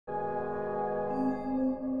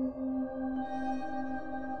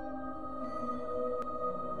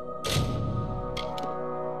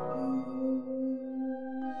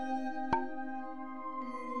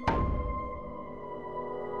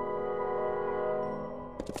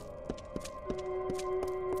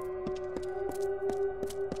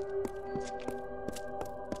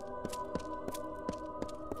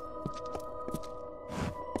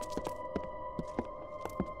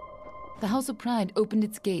The House of Pride opened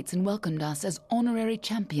its gates and welcomed us as honorary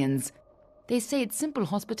champions. They say it's simple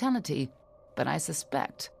hospitality, but I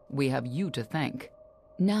suspect we have you to thank.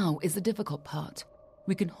 Now is the difficult part.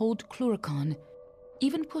 We can hold Cluricon,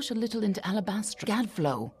 even push a little into Alabastra,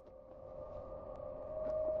 Gadflow.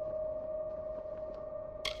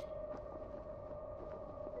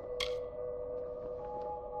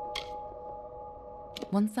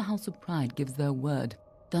 Once the House of Pride gives their word,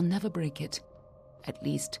 they'll never break it. At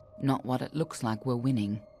least, not what it looks like we're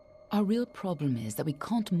winning. Our real problem is that we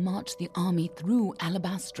can't march the army through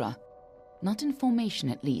Alabastra. Not in formation,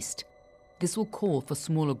 at least. This will call for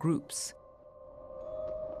smaller groups.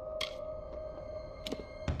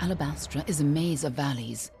 Alabastra is a maze of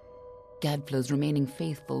valleys. Gadflow's remaining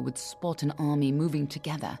faithful would spot an army moving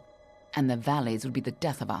together, and the valleys would be the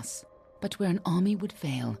death of us. But where an army would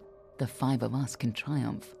fail, the 5 of us can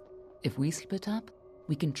triumph. If we split up,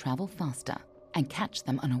 we can travel faster and catch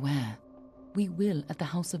them unaware. We will at the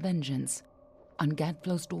House of Vengeance, on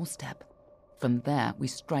Gadflow's doorstep. From there, we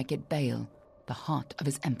strike at Bale, the heart of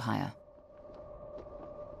his empire.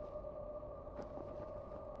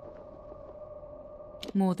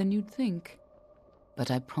 More than you'd think.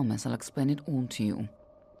 But I promise I'll explain it all to you.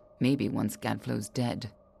 Maybe once Gadflow's dead.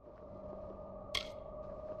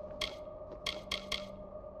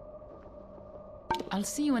 I'll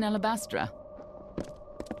see you in Alabastra.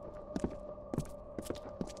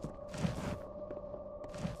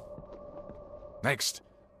 Next,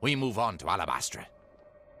 we move on to Alabastra.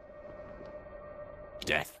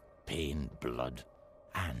 Death, pain, blood,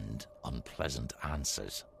 and unpleasant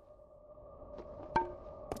answers.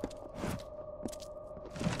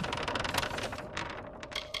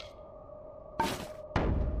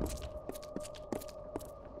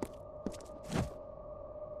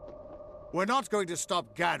 We're not going to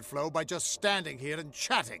stop Gadflow by just standing here and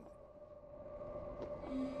chatting.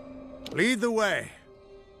 Lead the way.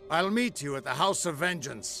 I'll meet you at the House of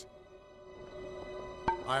Vengeance.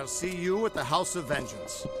 I'll see you at the House of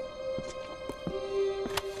Vengeance.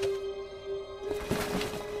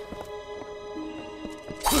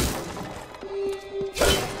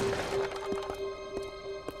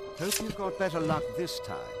 Hope you got better luck this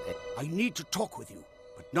time. I need to talk with you,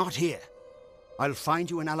 but not here. I'll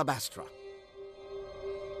find you in Alabastra.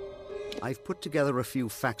 I've put together a few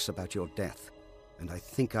facts about your death, and I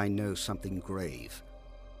think I know something grave.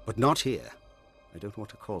 But not here. I don't want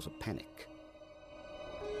to cause a panic.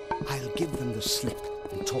 I'll give them the slip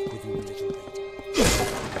and talk with you a little later.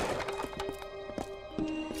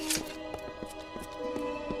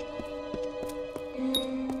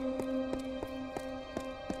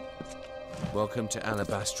 Welcome to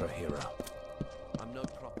Alabastra, hero. I'm no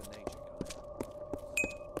proper nature guy.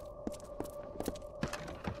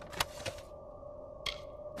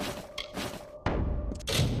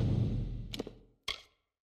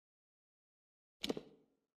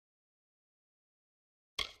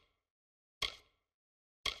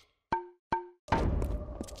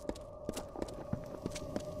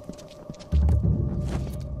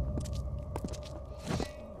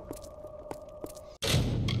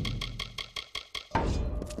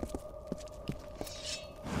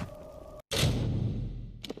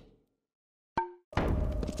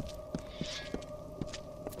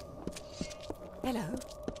 Hello.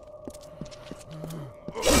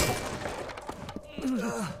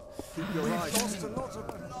 Keep your eyes. We've lost a lot of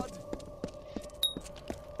blood.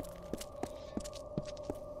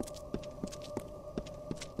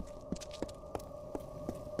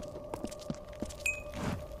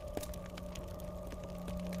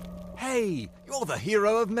 Hey, you're the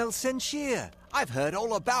hero of Melsenshire. I've heard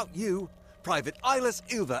all about you. Private Eyeless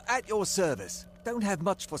Uva at your service. Don't have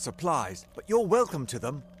much for supplies, but you're welcome to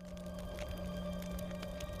them.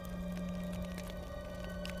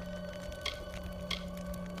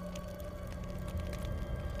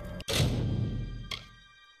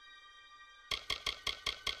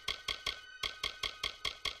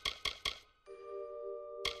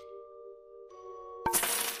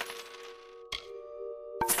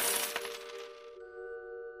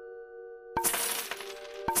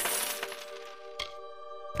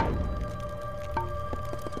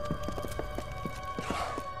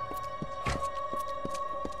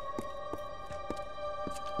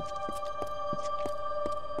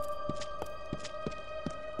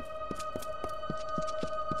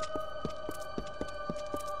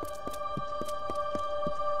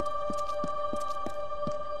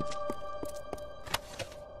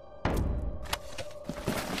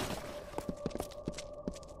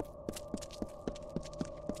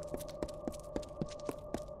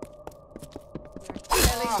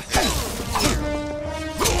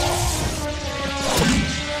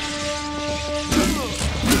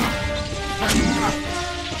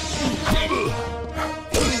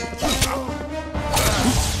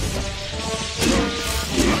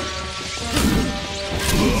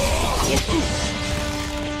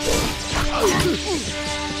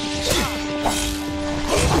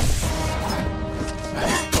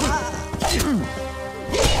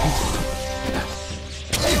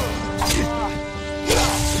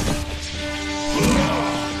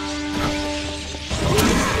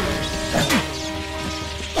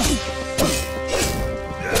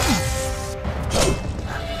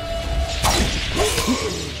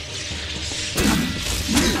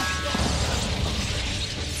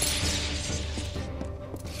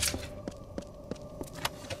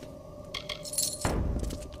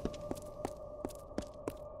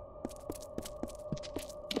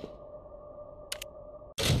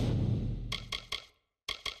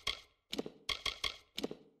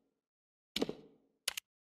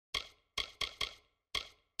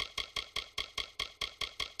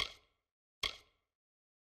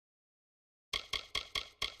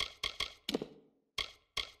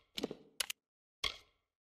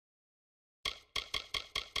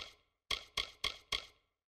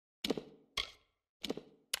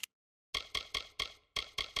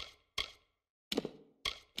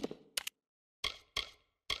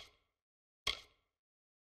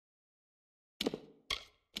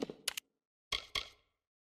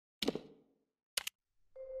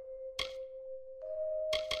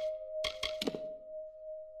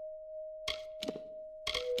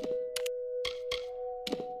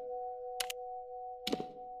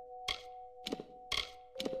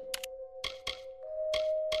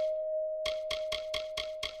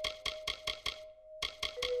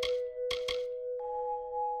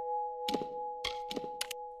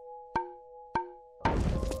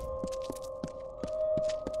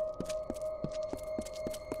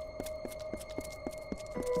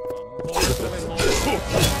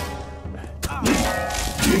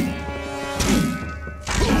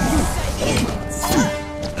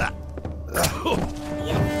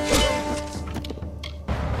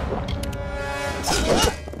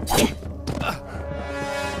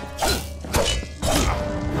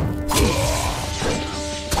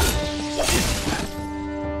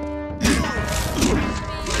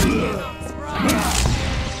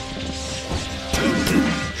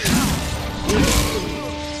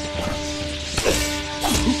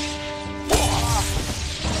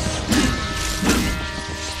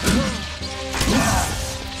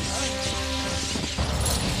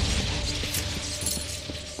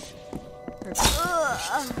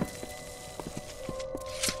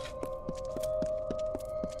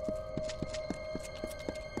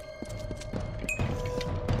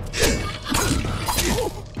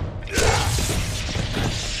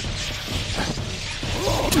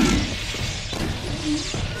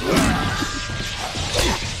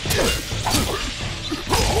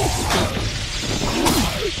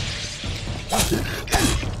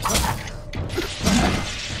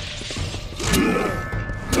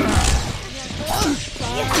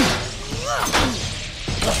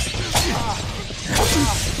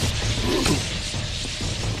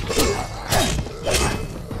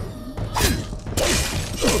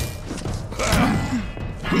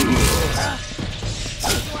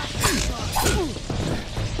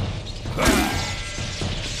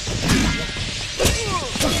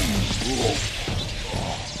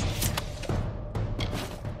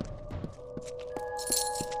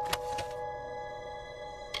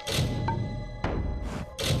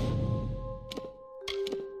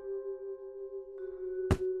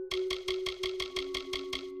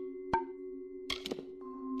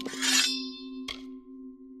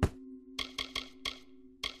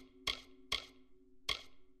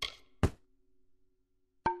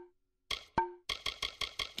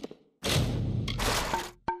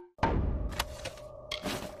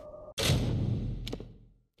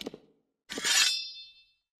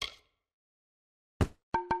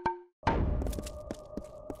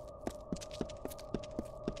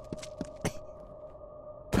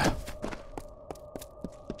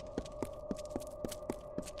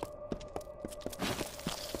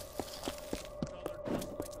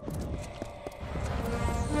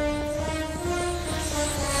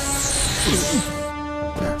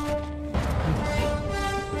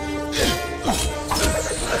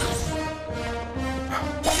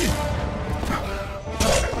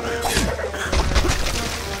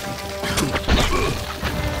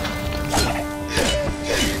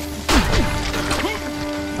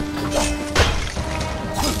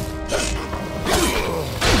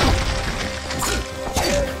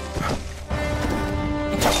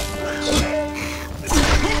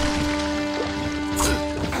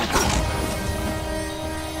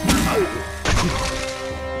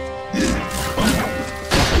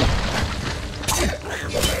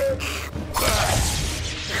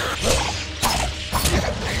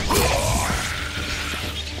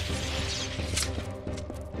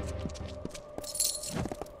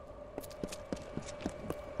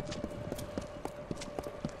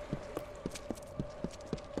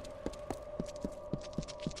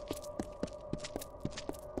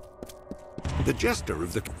 The jester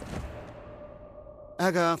of the...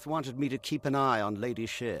 Agarth wanted me to keep an eye on Lady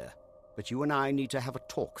Shear, but you and I need to have a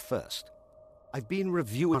talk first. I've been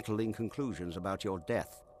reviewing conclusions about your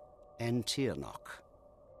death and Tirnoch.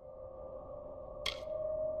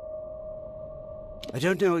 I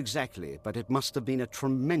don't know exactly, but it must have been a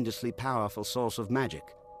tremendously powerful source of magic.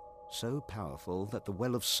 So powerful that the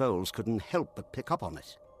Well of Souls couldn't help but pick up on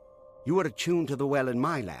it. You were attuned to the well in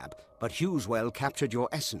my lab, but Hugh's well captured your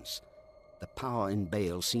essence. The power in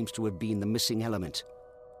Bale seems to have been the missing element.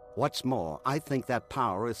 What's more, I think that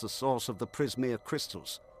power is the source of the Prismere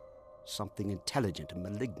crystals. Something intelligent and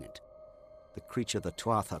malignant. The creature the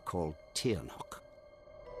Tuatha called Tirnoch.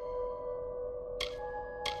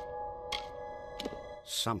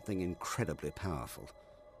 Something incredibly powerful.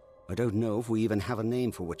 I don't know if we even have a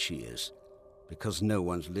name for what she is, because no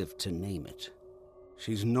one's lived to name it.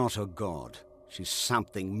 She's not a god. She's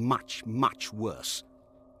something much, much worse.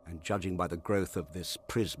 And judging by the growth of this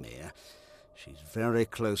Prismere, she's very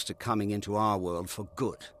close to coming into our world for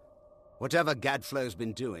good. Whatever Gadflow's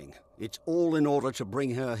been doing, it's all in order to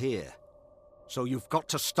bring her here. So you've got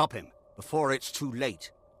to stop him before it's too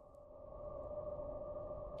late.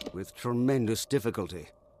 With tremendous difficulty.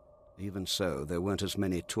 Even so, there weren't as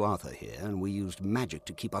many Tuatha here, and we used magic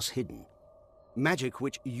to keep us hidden. Magic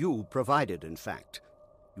which you provided, in fact.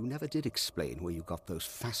 You never did explain where you got those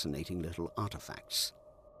fascinating little artifacts.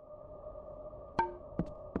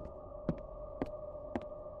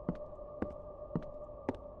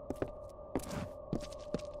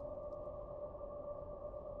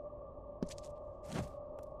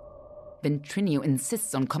 Ventrinio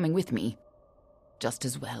insists on coming with me. Just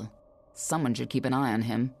as well. Someone should keep an eye on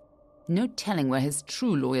him. No telling where his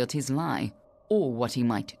true loyalties lie, or what he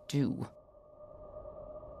might do.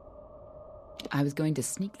 I was going to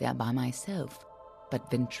sneak there by myself,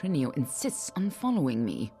 but Ventrinio insists on following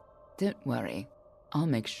me. Don't worry, I'll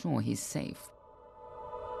make sure he's safe.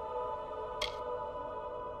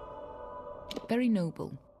 Very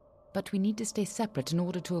noble, but we need to stay separate in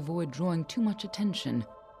order to avoid drawing too much attention.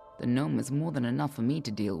 The gnome is more than enough for me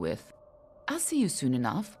to deal with. I'll see you soon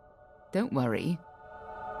enough. Don't worry.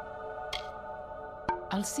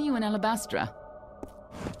 I'll see you in Alabastra.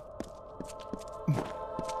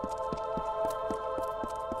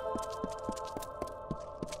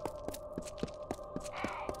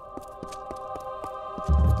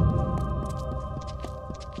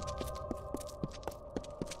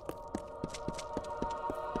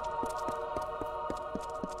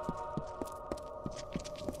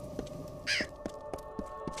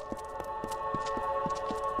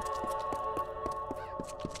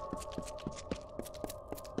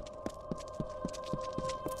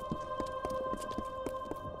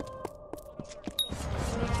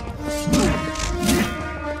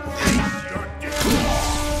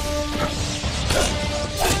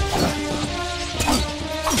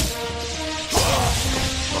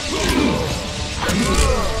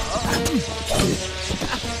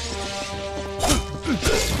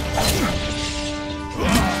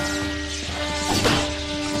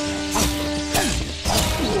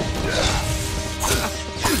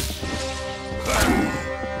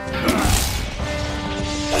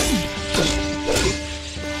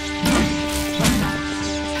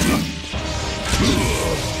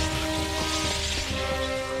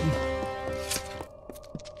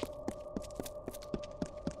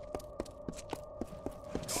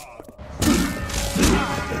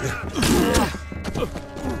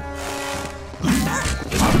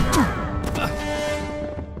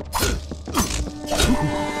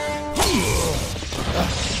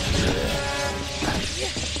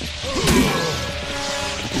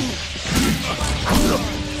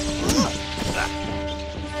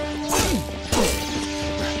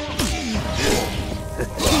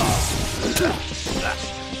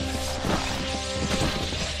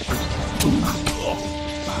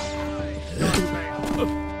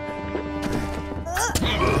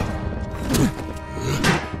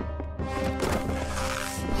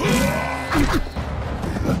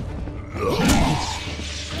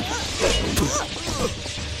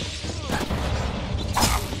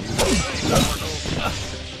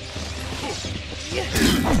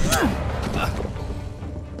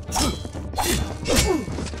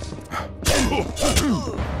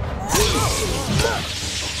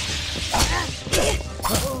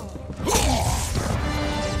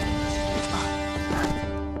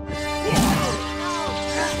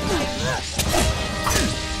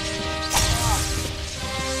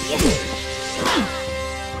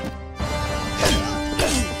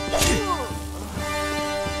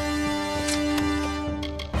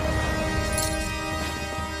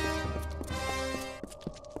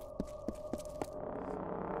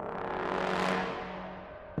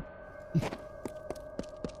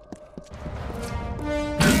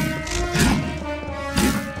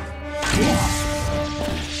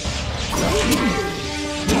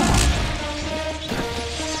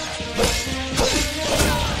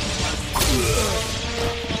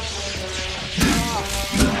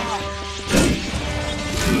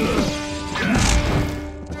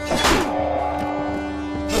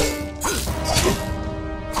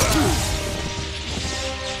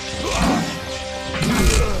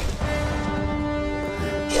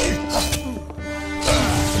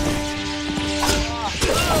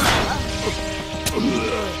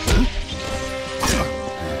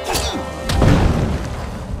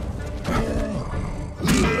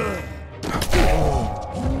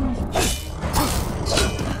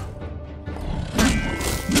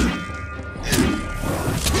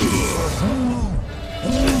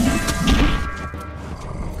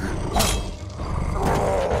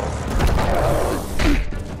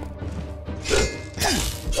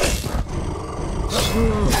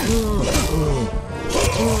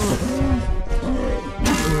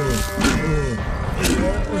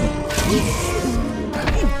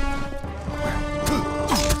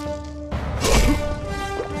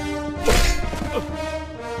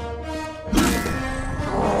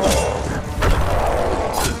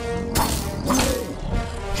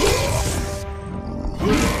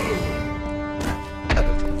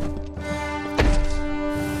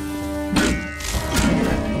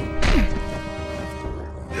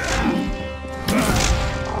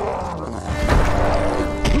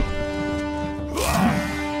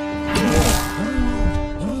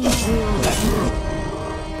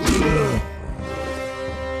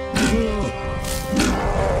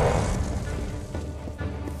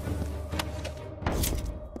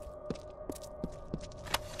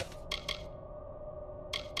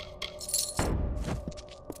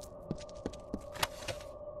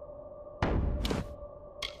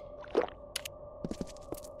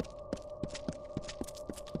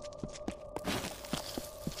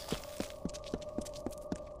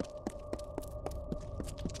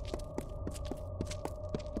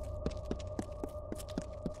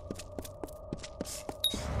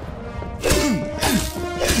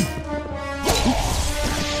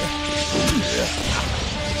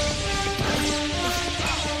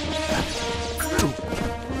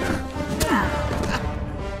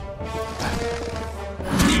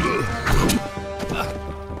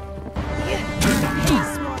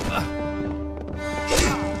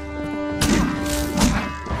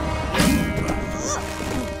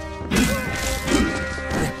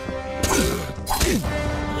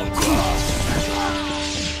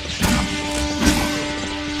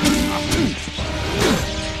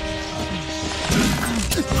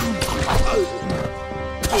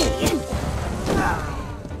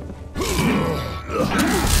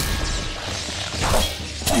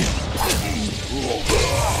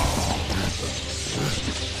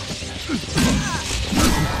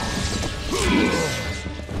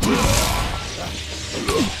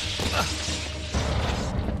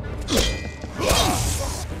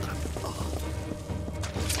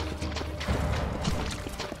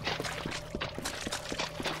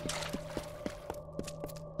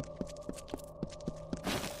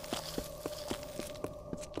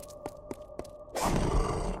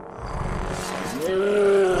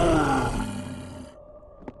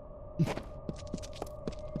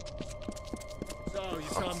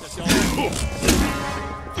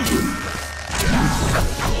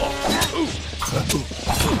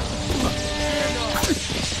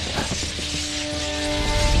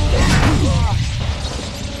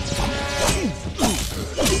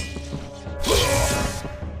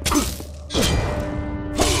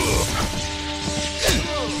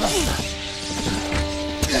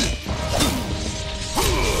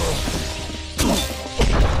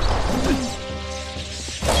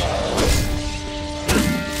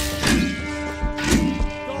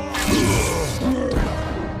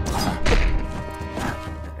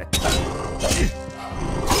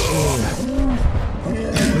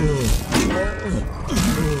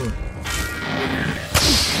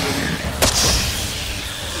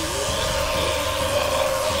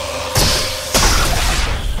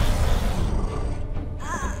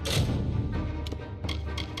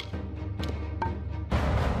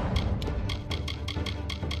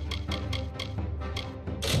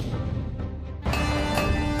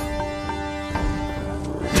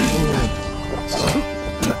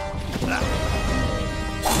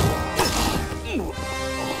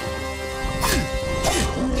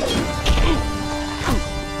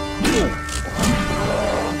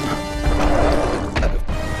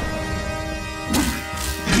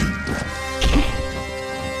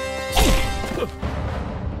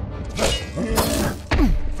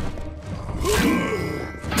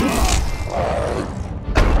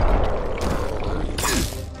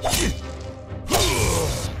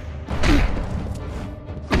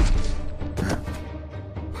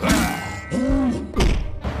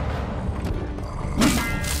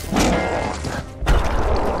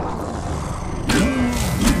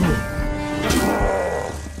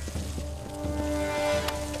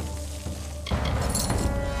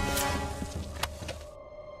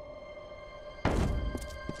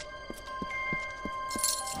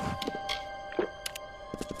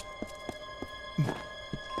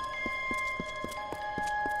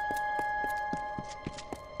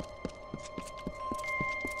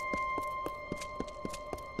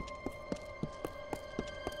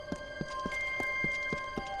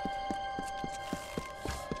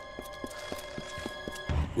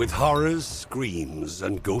 With horrors, screams,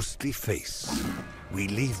 and ghostly face, we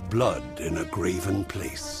leave blood in a graven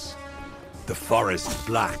place. The forest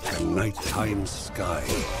black and nighttime sky,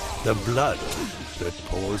 the blood that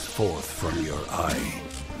pours forth from your eye.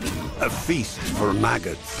 A feast for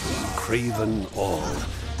maggots and craven all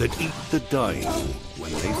that eat the dying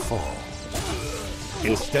when they fall.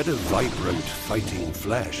 Instead of vibrant fighting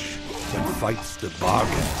flesh that fights the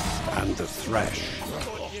bargains and the thresh,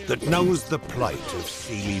 that knows the plight of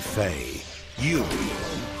Seelie Fae, you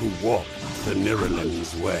who walk the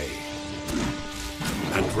Niralin's way,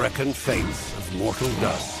 and reckon fates of mortal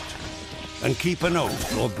dust, and keep an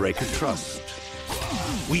oath or break a trust.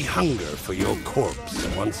 We hunger for your corpse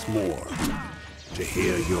once more, to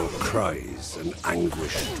hear your cries and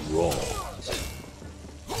anguished roar.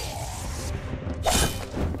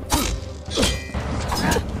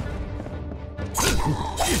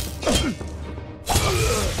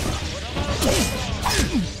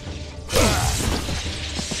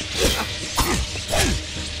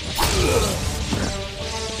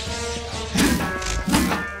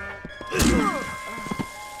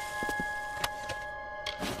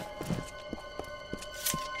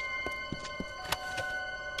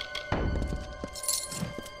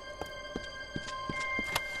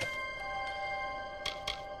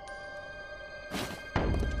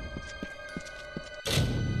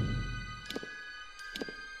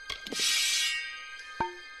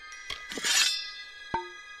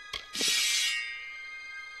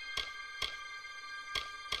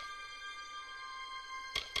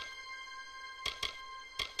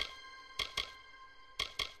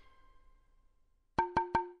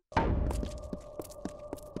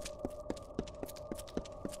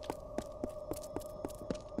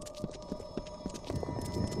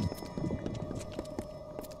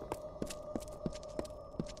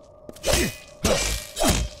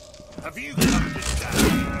 Have you come to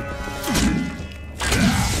stand?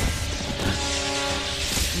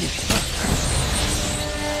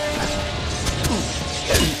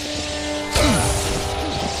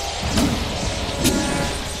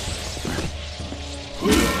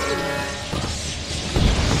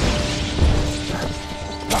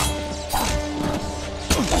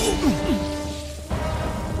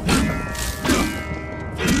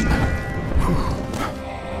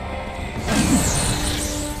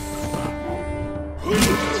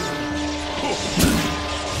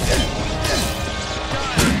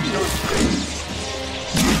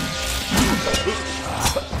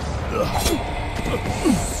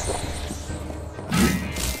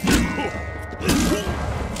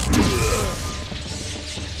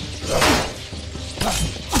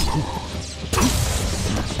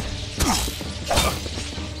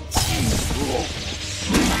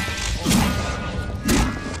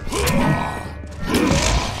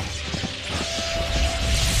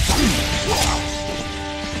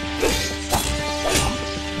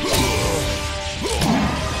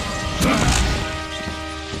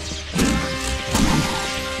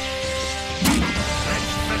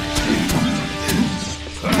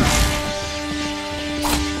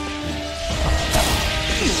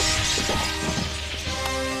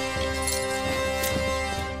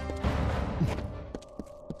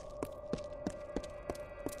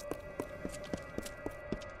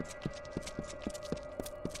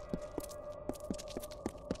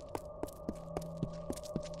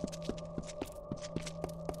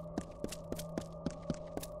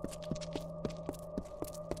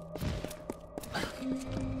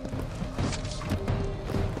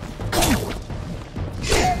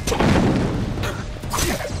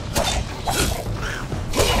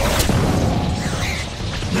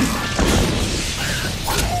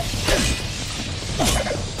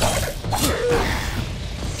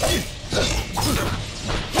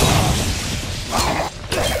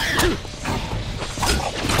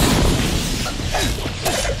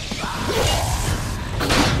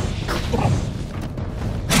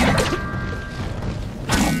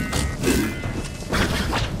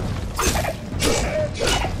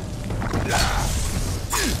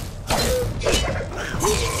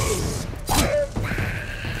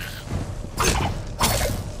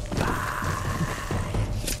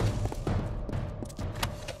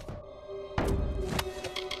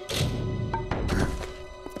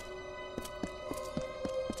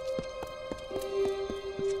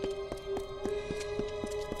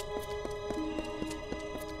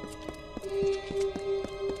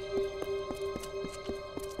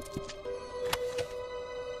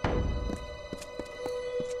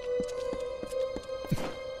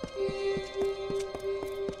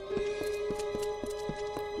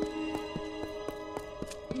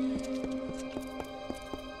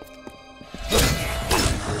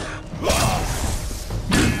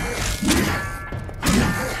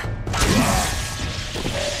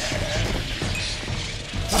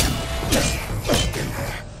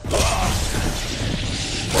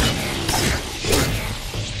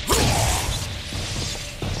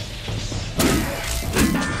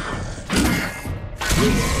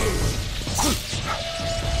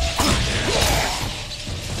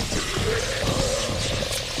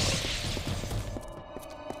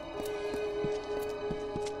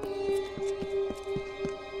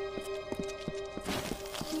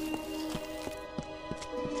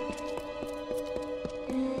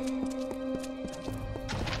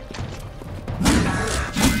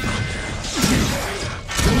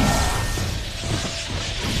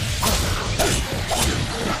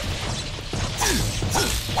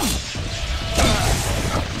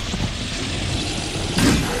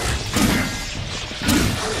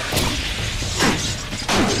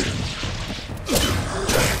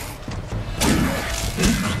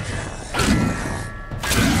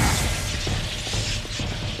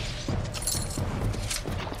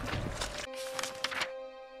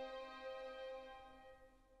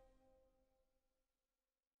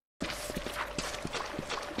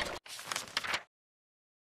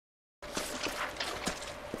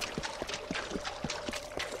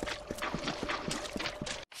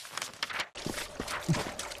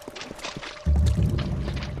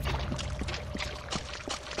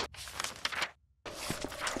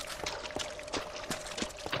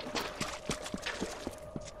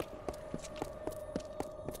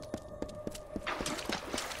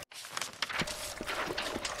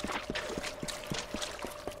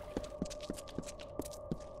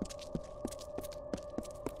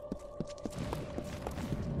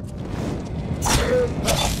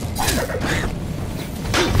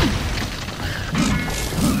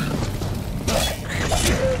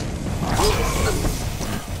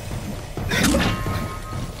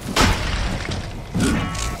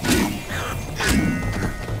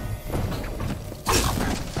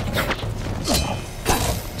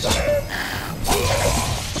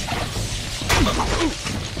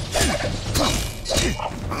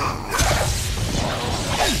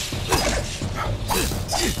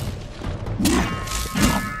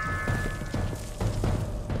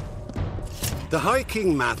 The High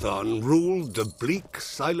King Mathon ruled the bleak,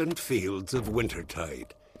 silent fields of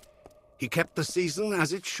Wintertide. He kept the season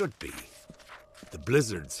as it should be. The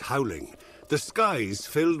blizzards howling, the skies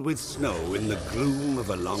filled with snow in the gloom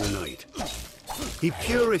of a long night. He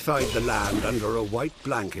purified the land under a white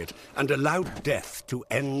blanket and allowed death to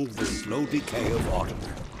end the slow decay of autumn.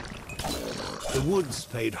 The woods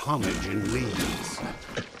paid homage in leaves.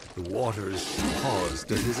 The waters paused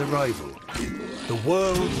at his arrival. The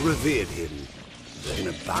world revered him in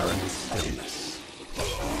a barren stillness.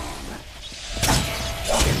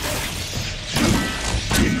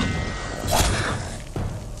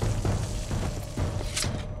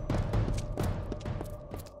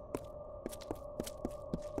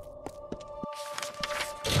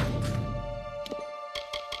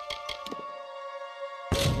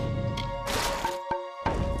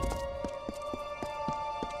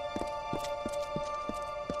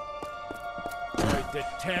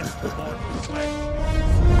 Detest the mortal flesh.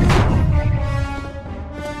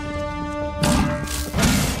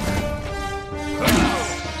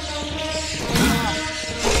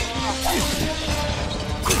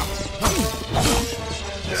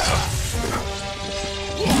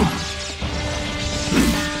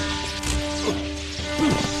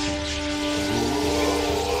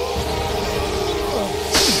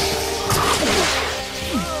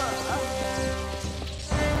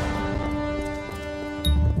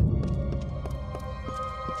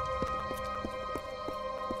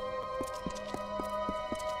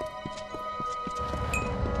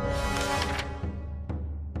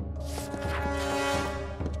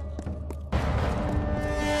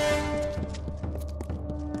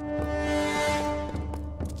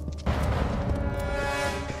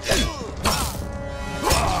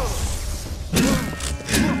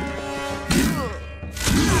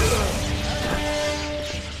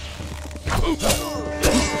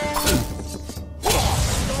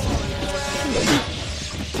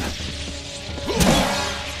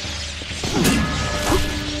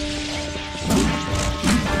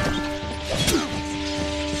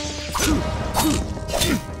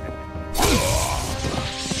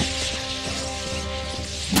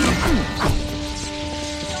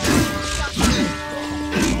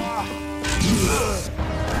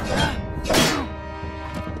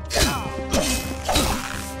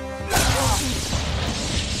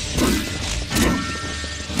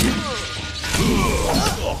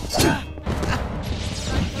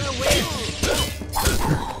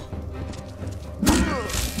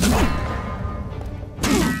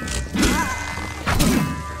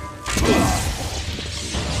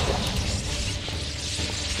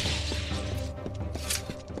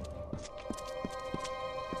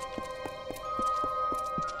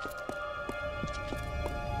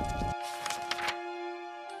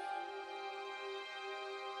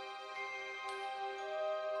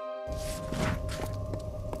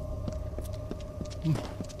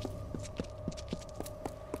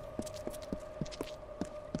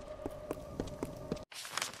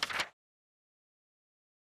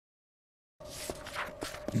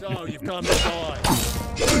 So, you've come to die.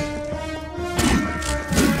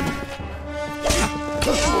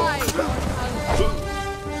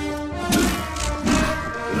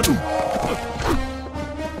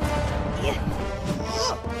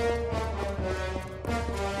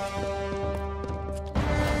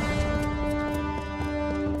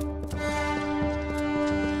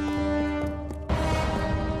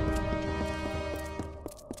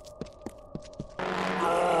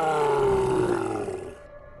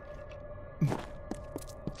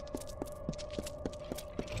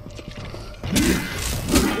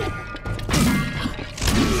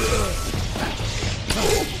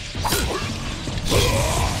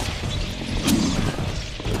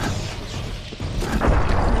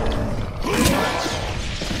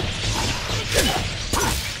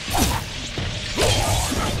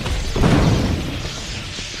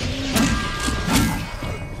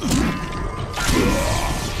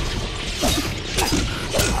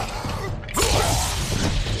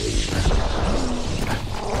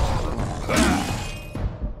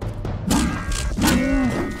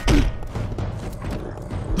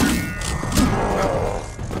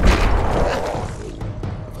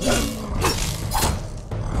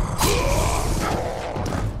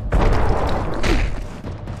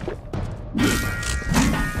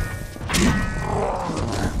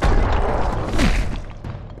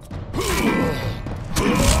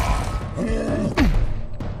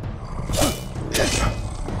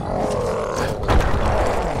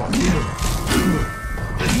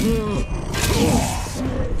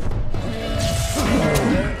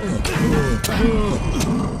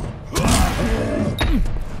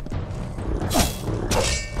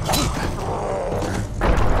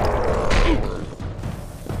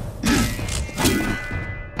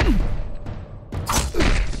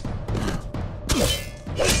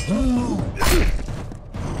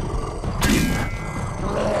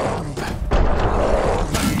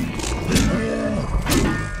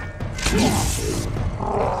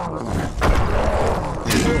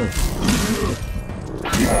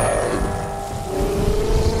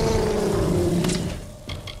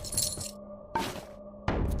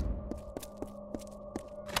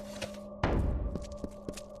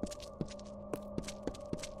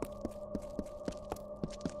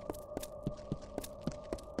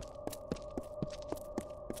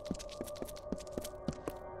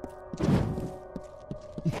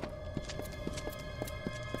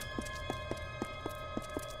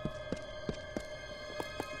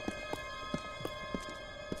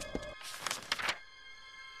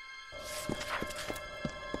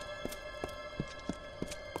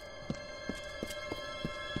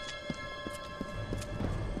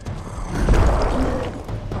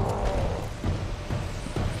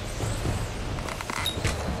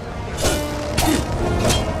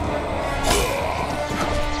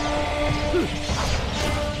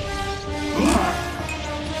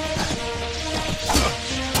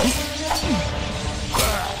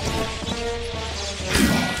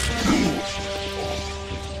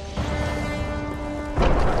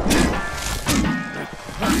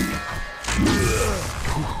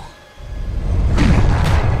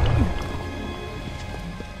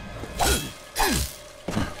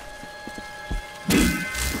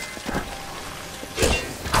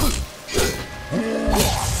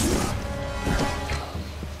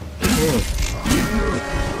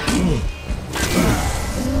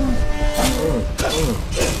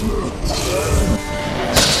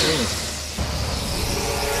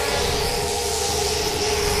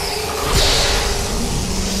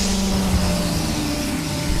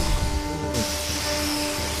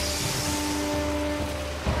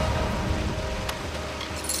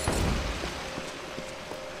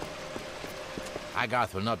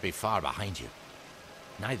 Agarth will not be far behind you.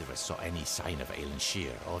 Neither of us saw any sign of Alan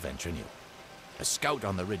Shear or Ventrinu. A scout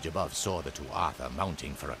on the ridge above saw the two Arthur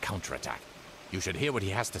mounting for a counterattack. You should hear what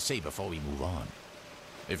he has to say before we move on.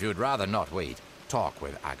 If you'd rather not wait, talk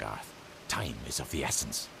with Agarth. Time is of the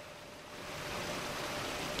essence.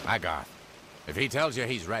 Agarth, if he tells you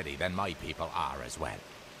he's ready, then my people are as well.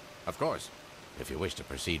 Of course, if you wish to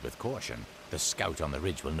proceed with caution, the scout on the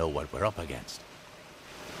ridge will know what we're up against.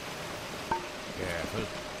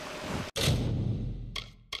 Careful.